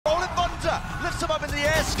bottom up in the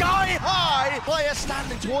air, sky high. Player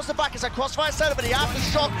standing towards the back as a crossfire setup, but the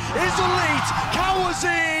aftershock is elite. Cowers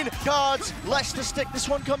in. Guards, less to stick. This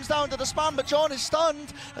one comes down to the spam, but John is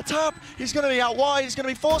stunned. A tap. He's going to be out wide. He's going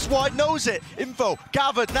to be forced wide. Knows it. Info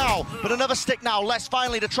gathered now, but another stick now. Less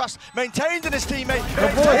finally to trust. Maintained in his teammate.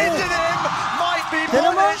 Maintained in him. Might be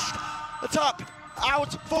punished. A tap.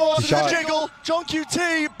 Out, force, the jiggle,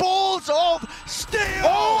 JohnQT, balls of steel!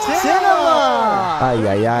 Oh, cinema! Ay,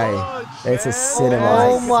 ay, ay. It's a cinema.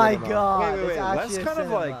 Oh my god. Wait. That's kind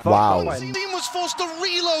of like... Wow. Team was forced to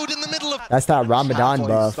reload in the middle of... That's that Ramadan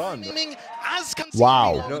buff.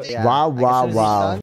 Wow. Wow.